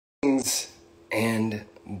And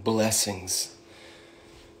blessings,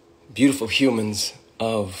 beautiful humans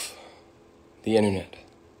of the internet.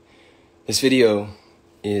 This video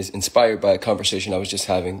is inspired by a conversation I was just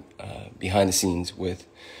having behind the scenes with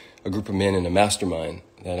a group of men in a mastermind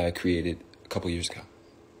that I created a couple years ago.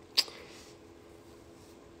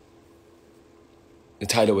 The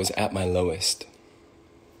title is At My Lowest.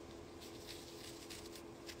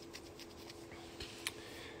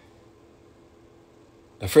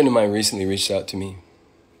 A friend of mine recently reached out to me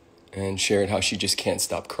and shared how she just can't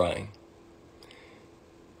stop crying.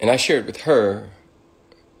 And I shared with her,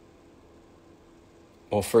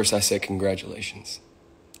 well, first I said, congratulations.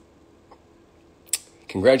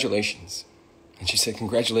 Congratulations. And she said,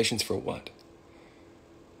 congratulations for what?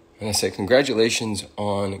 And I said, congratulations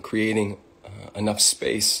on creating enough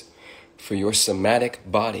space for your somatic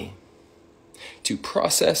body to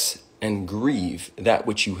process and grieve that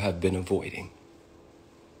which you have been avoiding.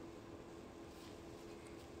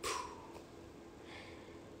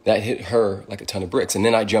 That hit her like a ton of bricks. And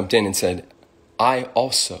then I jumped in and said, I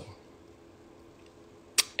also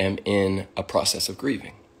am in a process of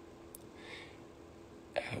grieving.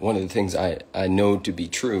 One of the things I know to be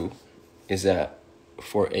true is that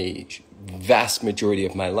for a vast majority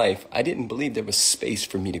of my life, I didn't believe there was space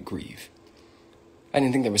for me to grieve. I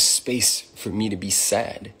didn't think there was space for me to be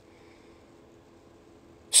sad.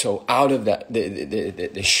 So out of that,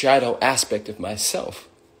 the shadow aspect of myself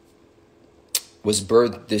was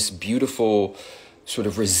birthed this beautiful sort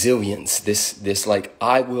of resilience, this like,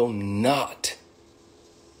 I will not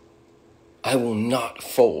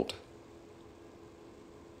fold.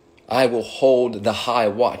 I will hold the high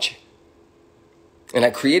watch. And I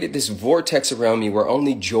created this vortex around me where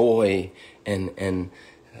only joy and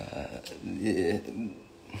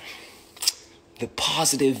the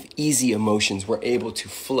positive, easy emotions were able to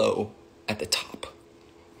flow at the top.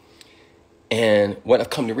 And what I've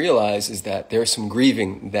come to realize is that there's some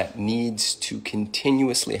grieving that needs to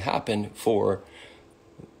continuously happen for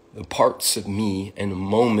the parts of me and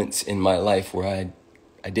moments in my life where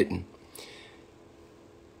I didn't.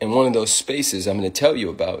 And one of those spaces I'm going to tell you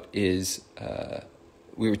about is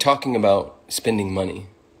we were talking about spending money.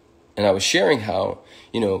 And I was sharing how,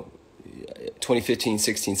 2015,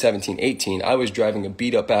 16, 17, 18, I was driving a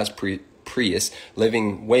beat up ass Prius,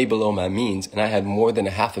 living way below my means, and I had more than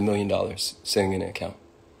 $500,000 sitting in an account.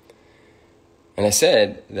 And I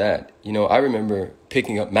said that, I remember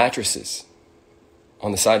picking up mattresses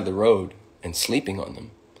on the side of the road and sleeping on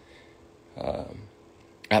them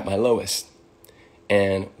at my lowest.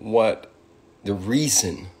 And the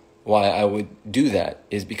reason why I would do that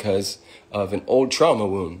is because of an old trauma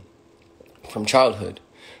wound from childhood,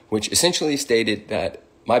 which essentially stated that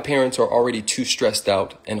my parents are already too stressed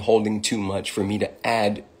out and holding too much for me to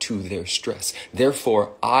add to their stress.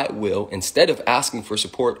 Therefore, I will, instead of asking for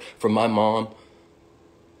support from my mom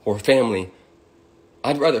or family,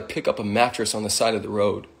 I'd rather pick up a mattress on the side of the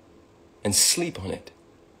road and sleep on it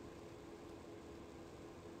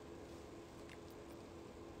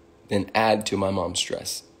than add to my mom's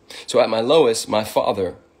stress. So at my lowest, my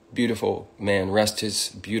father, beautiful man, rest his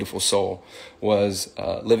beautiful soul, was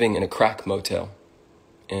living in a crack motel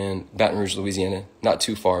in Baton Rouge, Louisiana, not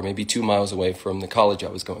too far, maybe 2 miles away from the college I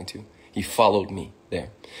was going to. He followed me there.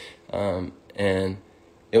 And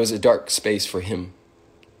it was a dark space for him,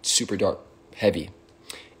 super dark, heavy.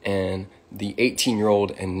 And the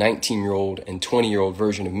 18-year-old and 19-year-old and 20-year-old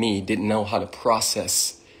version of me didn't know how to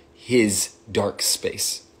process his dark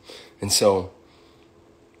space. And so,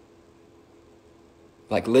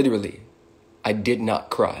 like literally, I did not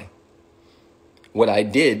cry. What I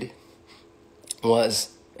did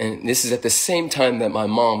was, and this is at the same time that my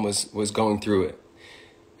mom was going through it.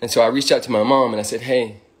 And so I reached out to my mom and I said,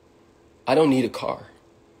 hey, I don't need a car.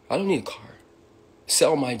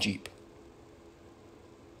 Sell my Jeep.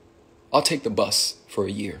 I'll take the bus for a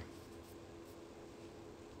year.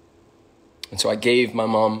 And so I gave my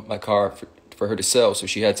mom my car for her to sell so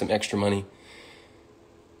she had some extra money.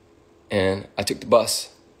 And I took the bus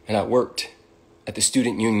and I worked at the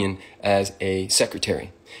student union as a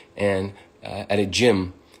secretary and at a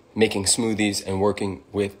gym making smoothies and working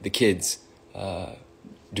with the kids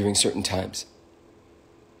during certain times.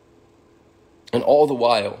 And all the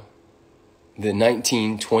while, the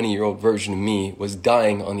 19, 20-year-old version of me was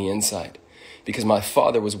dying on the inside because my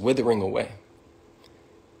father was withering away.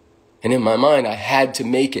 And in my mind, I had to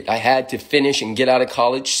make it. I had to finish and get out of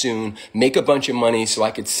college soon, make a bunch of money so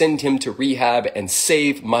I could send him to rehab and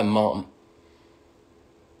save my mom.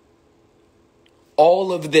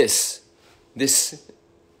 All of this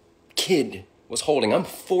kid was holding. I'm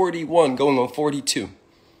 41 going on 42.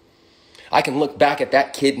 I can look back at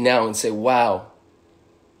that kid now and say, wow,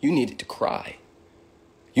 you needed to cry.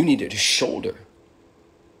 You needed a shoulder.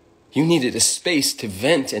 You needed a space to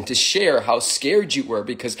vent and to share how scared you were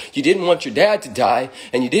because you didn't want your dad to die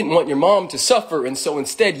and you didn't want your mom to suffer. And so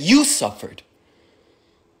instead you suffered.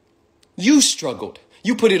 You struggled.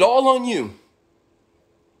 You put it all on you.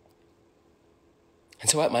 And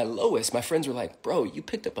so at my lowest, my friends were like, bro, you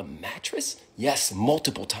picked up a mattress? Yes,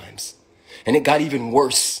 multiple times. And it got even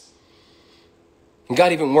worse. It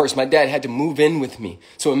got even worse. My dad had to move in with me.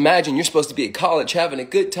 So imagine you're supposed to be at college having a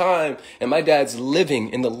good time, and my dad's living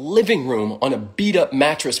in the living room on a beat up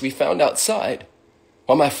mattress we found outside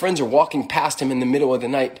while my friends are walking past him in the middle of the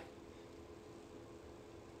night.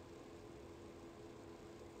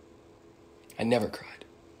 I never cried.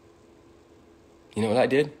 You know what I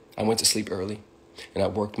did? I went to sleep early and I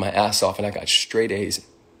worked my ass off and I got straight A's,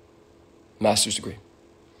 master's degree.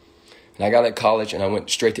 And I got at college and I went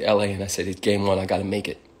straight to LA and I said, it's game on, I got to make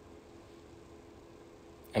it.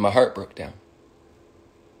 And my heart broke down.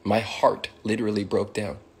 My heart literally broke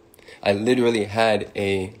down. I literally had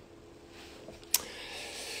a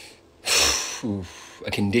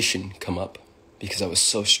condition come up because I was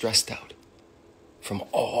so stressed out from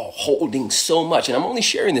all holding so much. And I'm only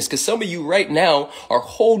sharing this because some of you right now are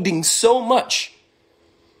holding so much.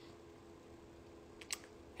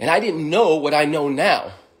 And I didn't know what I know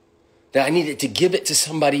now. That I needed to give it to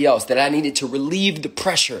somebody else, that I needed to relieve the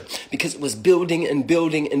pressure because it was building and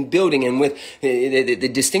building and building. And with the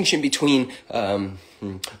distinction between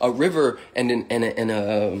a river and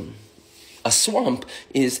a swamp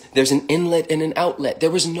is there's an inlet and an outlet.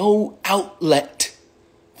 There was no outlet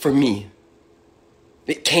for me.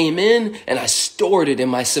 It came in and I stored it in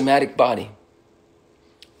my somatic body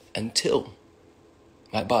until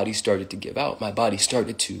my body started to give out. My body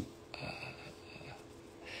started to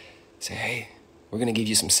say, hey, we're going to give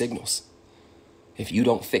you some signals. If you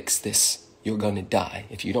don't fix this, you're going to die.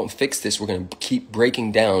 If you don't fix this, we're going to keep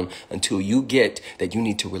breaking down until you get that you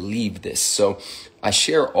need to relieve this. So I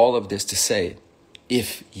share all of this to say,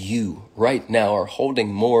 if you right now are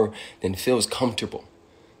holding more than feels comfortable,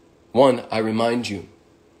 one, I remind you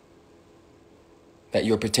that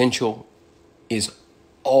your potential is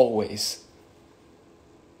always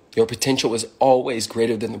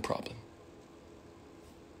greater than the problem.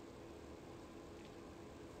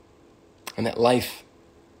 And that life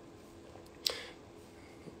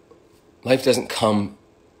doesn't come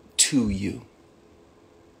to you.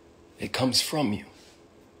 It comes from you.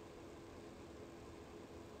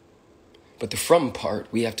 But the from part,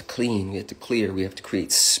 we have to clean, we have to clear, we have to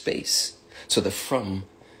create space. So the from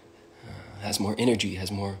has more energy,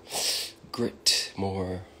 has more grit,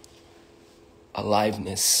 more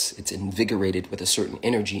aliveness. It's invigorated with a certain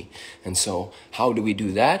energy. And so how do we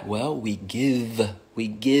do that? Well, we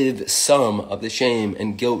give some of the shame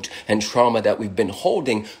and guilt and trauma that we've been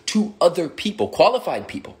holding to other people, qualified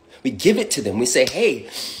people. We give it to them. We say, hey,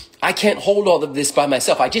 I can't hold all of this by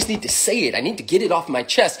myself. I just need to say it. I need to get it off my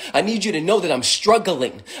chest. I need you to know that I'm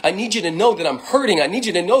struggling. I need you to know that I'm hurting. I need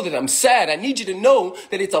you to know that I'm sad. I need you to know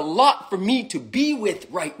that it's a lot for me to be with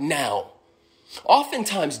right now.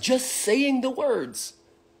 Oftentimes, just saying the words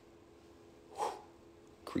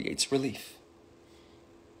creates relief.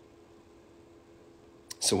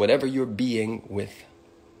 So whatever you're being with,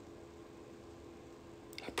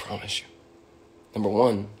 I promise you, number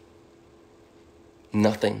one,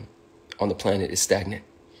 nothing on the planet is stagnant.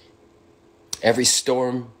 Every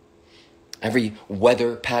storm, every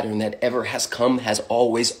weather pattern that ever has come has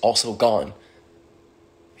always also gone.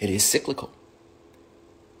 It is cyclical.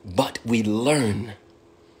 But we learn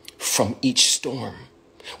from each storm.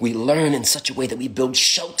 We learn in such a way that we build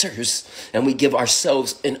shelters and we give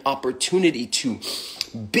ourselves an opportunity to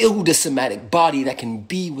build a somatic body that can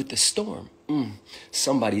be with the storm.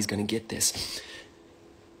 Somebody's going to get this.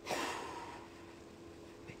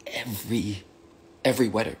 Every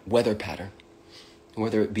weather pattern,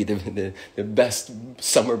 whether it be the best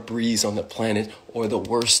summer breeze on the planet or the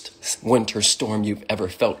worst winter storm you've ever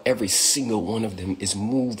felt, every single one of them is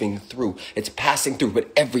moving through. It's passing through.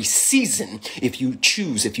 But every season, if you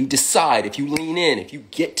choose, if you decide, if you lean in, if you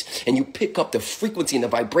get and you pick up the frequency and the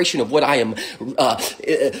vibration of what I am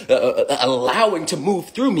allowing to move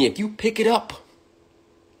through me, if you pick it up,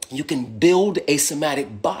 you can build a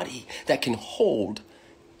somatic body that can hold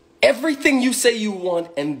everything you say you want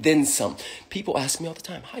and then some. People ask me all the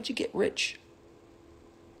time, how'd you get rich?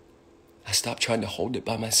 I stopped trying to hold it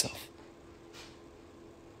by myself.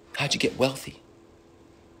 How'd you get wealthy?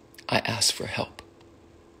 I asked for help.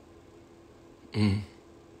 And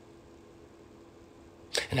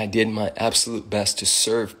I did my absolute best to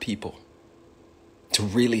serve people, to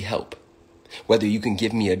really help. Whether you can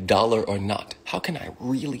give me $1 or not, how can I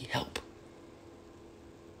really help?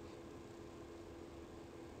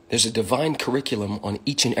 There's a divine curriculum on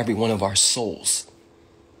each and every one of our souls.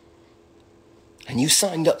 And you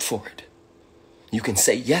signed up for it. You can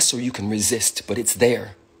say yes or you can resist, but it's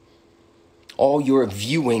there. All you're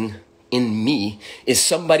viewing in me is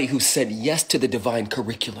somebody who said yes to the divine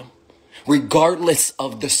curriculum, regardless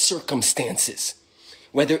of the circumstances.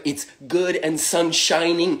 Whether it's good and sun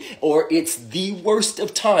shining or it's the worst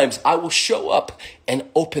of times, I will show up and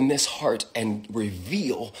open this heart and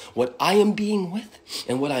reveal what I am being with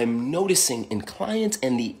and what I am noticing in clients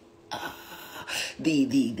and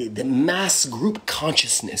the mass group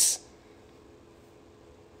consciousness.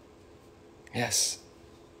 Yes.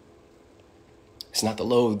 It's not the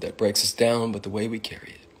load that breaks us down, but the way we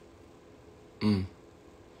carry it.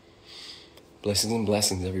 Blessings and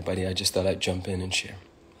blessings, everybody. I just thought I'd jump in and share.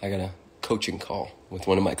 I got a coaching call with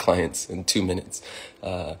one of my clients in 2 minutes.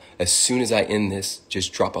 As soon as I end this,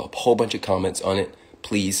 just drop a whole bunch of comments on it,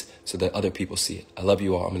 please, so that other people see it. I love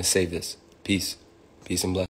you all. I'm going to save this. Peace. Peace and blessings.